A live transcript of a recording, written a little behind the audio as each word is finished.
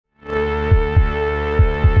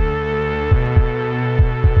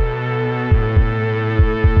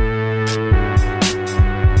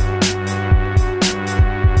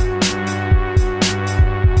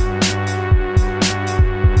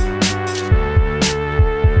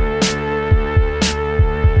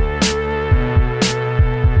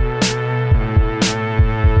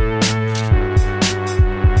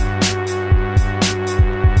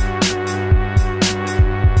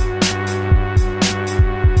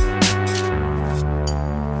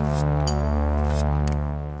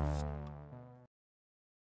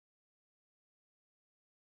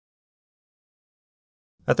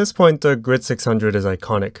At this point, the Grid600 is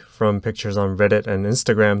iconic. From pictures on Reddit and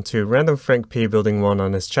Instagram to random Frank P building one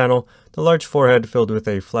on his channel, the large forehead filled with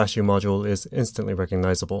a flashy module is instantly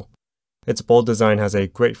recognizable. Its bold design has a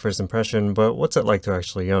great first impression, but what's it like to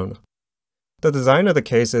actually own? The design of the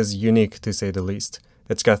case is unique to say the least.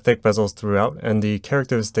 It's got thick bezels throughout and the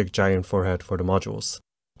characteristic giant forehead for the modules.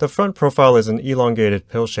 The front profile is an elongated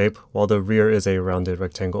pill shape, while the rear is a rounded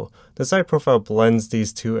rectangle. The side profile blends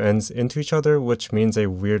these two ends into each other, which means a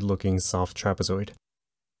weird-looking soft trapezoid.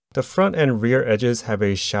 The front and rear edges have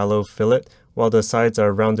a shallow fillet, while the sides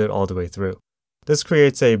are rounded all the way through. This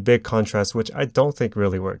creates a big contrast, which I don't think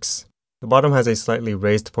really works. The bottom has a slightly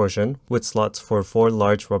raised portion, with slots for 4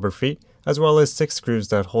 large rubber feet, as well as 6 screws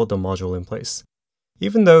that hold the module in place.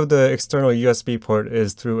 Even though the external USB port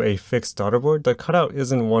is through a fixed daughterboard, the cutout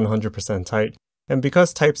isn't 100% tight, and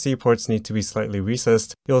because Type-C ports need to be slightly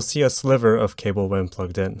recessed, you'll see a sliver of cable when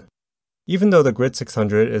plugged in. Even though the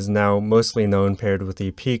Grid600 is now mostly known paired with the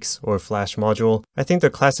Peaks or Flash module, I think the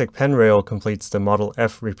classic pen rail completes the Model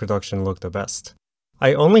F reproduction look the best.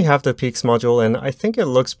 I only have the Peaks module and I think it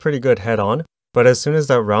looks pretty good head-on, but as soon as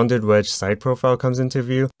that rounded wedge side profile comes into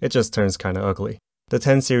view, it just turns kinda ugly. The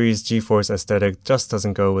 10 series G-Force aesthetic just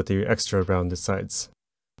doesn't go with the extra rounded sides.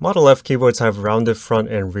 Model F keyboards have rounded front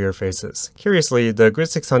and rear faces. Curiously, the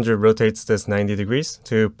Grid600 rotates this 90 degrees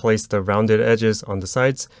to place the rounded edges on the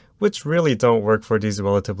sides, which really don't work for these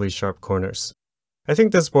relatively sharp corners. I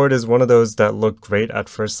think this board is one of those that look great at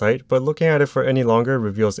first sight, but looking at it for any longer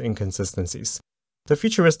reveals inconsistencies. The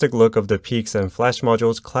futuristic look of the Peaks and Flash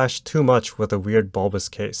modules clash too much with a weird bulbous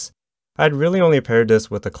case. I'd really only paired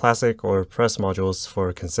this with the classic or press modules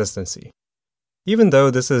for consistency. Even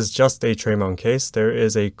though this is just a tray mount case, there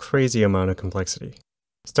is a crazy amount of complexity.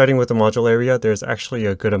 Starting with the module area, there's actually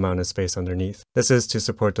a good amount of space underneath. This is to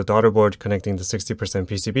support the daughterboard connecting the 60%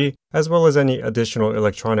 PCB, as well as any additional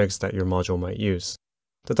electronics that your module might use.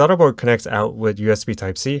 The daughterboard connects out with USB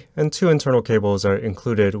Type-C, and 2 internal cables are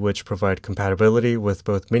included which provide compatibility with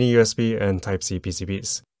both mini USB and Type-C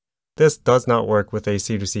PCBs. This does not work with a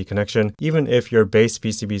C2C connection, even if your base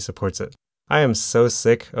PCB supports it. I am so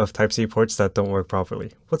sick of Type-C ports that don't work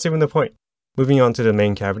properly. What's even the point? Moving on to the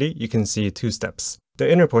main cavity, you can see 2 steps. The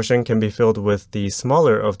inner portion can be filled with the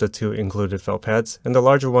smaller of the 2 included felt pads, and the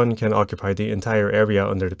larger one can occupy the entire area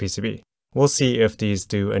under the PCB. We'll see if these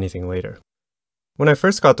do anything later. When I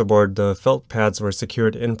first got the board, the felt pads were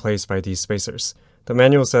secured in place by these spacers. The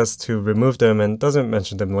manual says to remove them and doesn't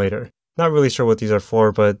mention them later. Not really sure what these are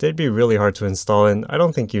for, but they'd be really hard to install and I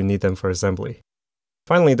don't think you need them for assembly.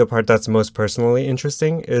 Finally, the part that's most personally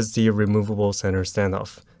interesting is the removable center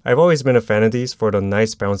standoff. I've always been a fan of these for the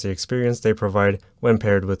nice bouncy experience they provide when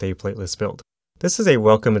paired with a plateless build. This is a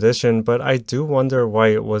welcome addition, but I do wonder why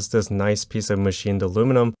it was this nice piece of machined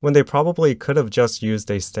aluminum when they probably could have just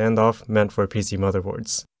used a standoff meant for PC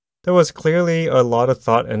motherboards. There was clearly a lot of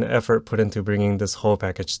thought and effort put into bringing this whole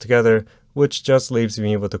package together, which just leaves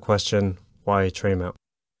me with the question, why tray mount?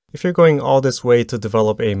 If you're going all this way to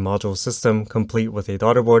develop a module system complete with a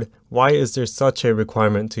daughterboard, why is there such a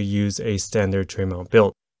requirement to use a standard tray mount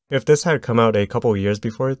build? If this had come out a couple years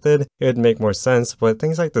before it did, it'd make more sense, but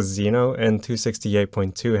things like the Xeno and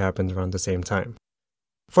 268.2 happened around the same time.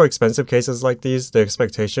 For expensive cases like these, the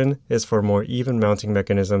expectation is for more even mounting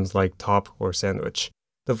mechanisms like top or sandwich.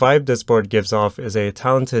 The vibe this board gives off is a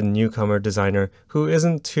talented newcomer designer who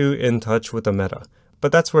isn't too in touch with the meta,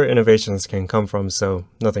 but that's where innovations can come from, so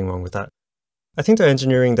nothing wrong with that. I think the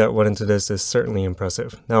engineering that went into this is certainly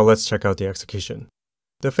impressive. Now let's check out the execution.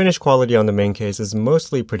 The finish quality on the main case is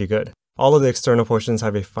mostly pretty good. All of the external portions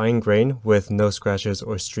have a fine grain with no scratches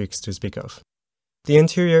or streaks to speak of. The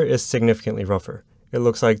interior is significantly rougher. It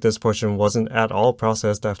looks like this portion wasn't at all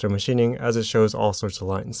processed after machining as it shows all sorts of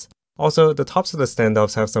lines. Also, the tops of the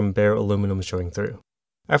standoffs have some bare aluminum showing through.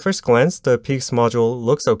 At first glance, the Peaks module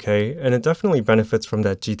looks okay, and it definitely benefits from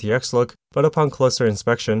that GTX look, but upon closer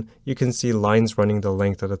inspection, you can see lines running the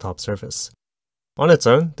length of the top surface. On its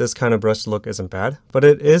own, this kind of brushed look isn't bad, but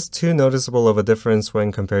it is too noticeable of a difference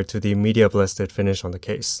when compared to the media blasted finish on the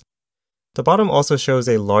case. The bottom also shows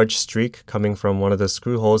a large streak coming from one of the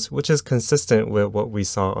screw holes, which is consistent with what we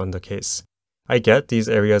saw on the case. I get these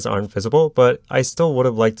areas aren't visible, but I still would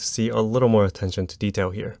have liked to see a little more attention to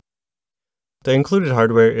detail here. The included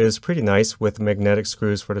hardware is pretty nice with magnetic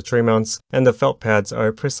screws for the tray mounts, and the felt pads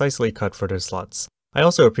are precisely cut for their slots. I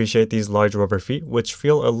also appreciate these large rubber feet, which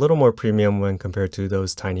feel a little more premium when compared to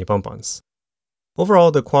those tiny bump-ons.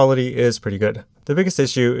 Overall, the quality is pretty good. The biggest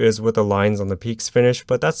issue is with the lines on the Peaks finish,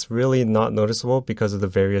 but that's really not noticeable because of the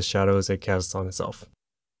various shadows it casts on itself.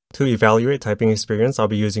 To evaluate typing experience, I'll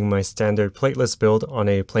be using my standard plateless build on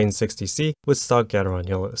a plain 60C with stock Gateron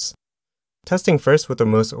yellows. Testing first with the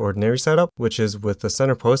most ordinary setup, which is with the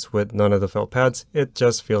center post with none of the felt pads, it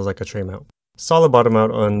just feels like a tray mount. Solid bottom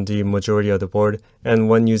out on the majority of the board, and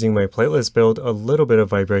when using my plateless build, a little bit of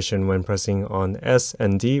vibration when pressing on S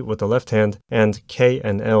and D with the left hand, and K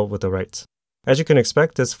and L with the right. As you can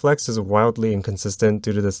expect, this flex is wildly inconsistent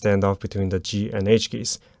due to the standoff between the G and H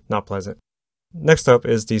keys. Not pleasant. Next up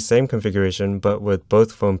is the same configuration, but with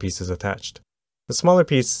both foam pieces attached. The smaller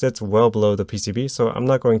piece sits well below the PCB, so I'm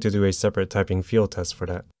not going to do a separate typing feel test for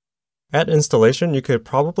that. At installation, you could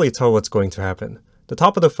probably tell what's going to happen. The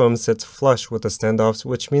top of the foam sits flush with the standoffs,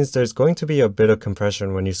 which means there's going to be a bit of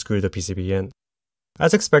compression when you screw the PCB in.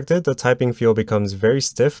 As expected, the typing feel becomes very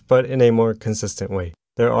stiff, but in a more consistent way.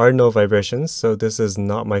 There are no vibrations, so this is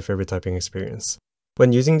not my favorite typing experience.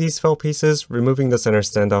 When using these felt pieces, removing the center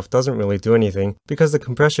standoff doesn't really do anything because the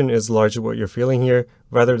compression is largely what you're feeling here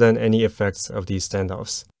rather than any effects of these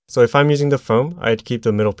standoffs. So if I'm using the foam, I'd keep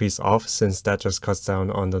the middle piece off since that just cuts down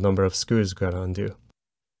on the number of screws you gotta undo.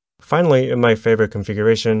 Finally, in my favorite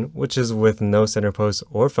configuration, which is with no center post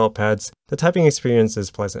or felt pads, the typing experience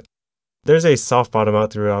is pleasant. There's a soft bottom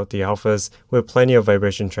out throughout the alphas with plenty of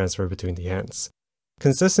vibration transfer between the hands.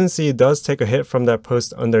 Consistency does take a hit from that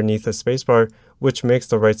post underneath the spacebar, which makes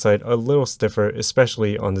the right side a little stiffer,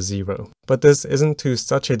 especially on the Z row. But this isn't to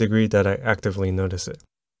such a degree that I actively notice it.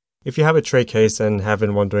 If you have a tray case and have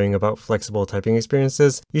been wondering about flexible typing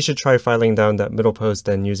experiences, you should try filing down that middle post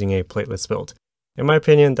and using a plateless build. In my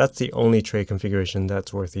opinion, that's the only tray configuration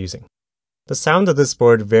that's worth using. The sound of this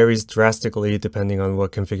board varies drastically depending on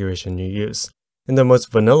what configuration you use. In the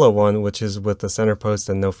most vanilla one, which is with the center post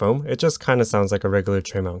and no foam, it just kinda sounds like a regular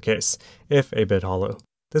tray mount case, if a bit hollow.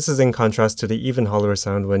 This is in contrast to the even hollower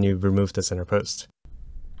sound when you remove the center post.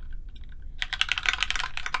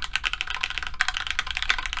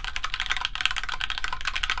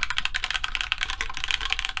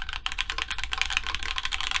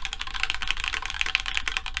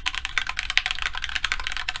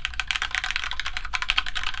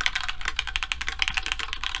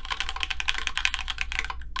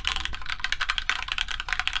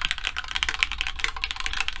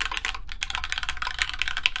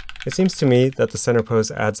 It seems to me that the center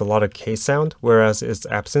post adds a lot of case sound, whereas its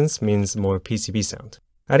absence means more PCB sound.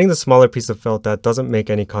 Adding the smaller piece of felt that doesn't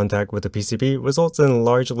make any contact with the PCB results in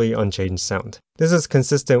largely unchanged sound. This is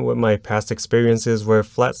consistent with my past experiences where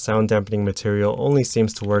flat sound dampening material only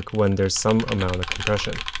seems to work when there's some amount of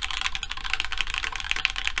compression.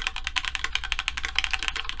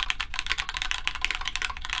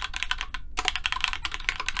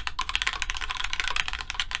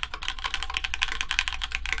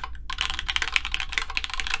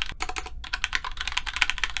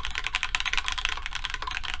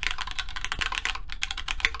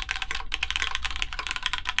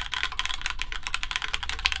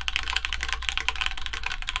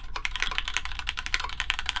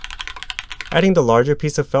 Adding the larger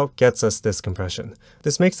piece of felt gets us this compression.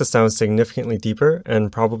 This makes the sound significantly deeper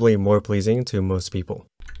and probably more pleasing to most people.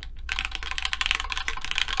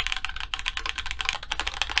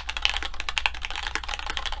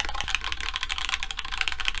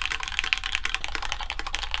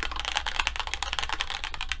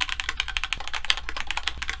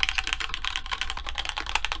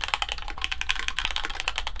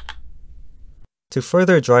 To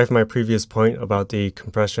further drive my previous point about the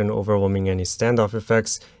compression overwhelming any standoff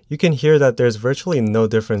effects, you can hear that there's virtually no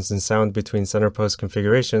difference in sound between center post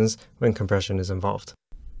configurations when compression is involved.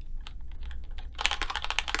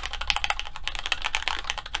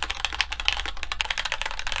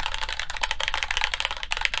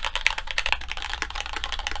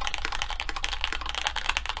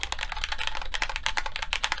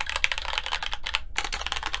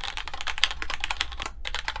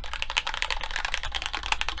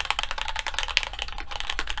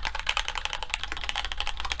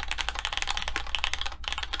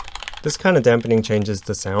 This kind of dampening changes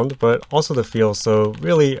the sound, but also the feel, so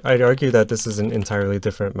really I'd argue that this is an entirely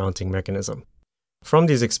different mounting mechanism. From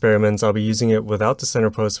these experiments, I'll be using it without the center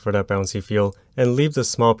post for that bouncy feel, and leave the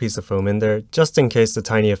small piece of foam in there, just in case the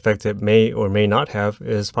tiny effect it may or may not have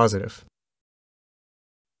is positive.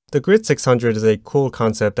 The Grid600 is a cool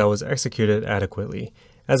concept that was executed adequately.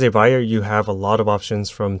 As a buyer, you have a lot of options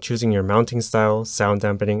from choosing your mounting style, sound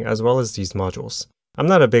dampening, as well as these modules. I'm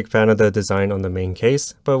not a big fan of the design on the main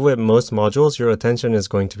case, but with most modules, your attention is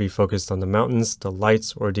going to be focused on the mountains, the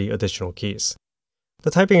lights, or the additional keys. The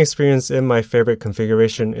typing experience in my favorite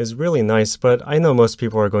configuration is really nice, but I know most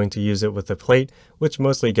people are going to use it with a plate, which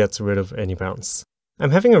mostly gets rid of any bounce. I'm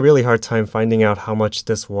having a really hard time finding out how much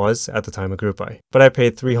this was at the time of group buy, but I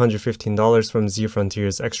paid $315 from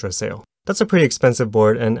zFrontier's extra sale. That's a pretty expensive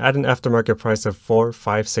board, and at an aftermarket price of $400,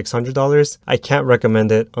 $500, $600, I can't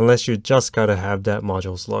recommend it unless you just gotta have that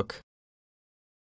modules look.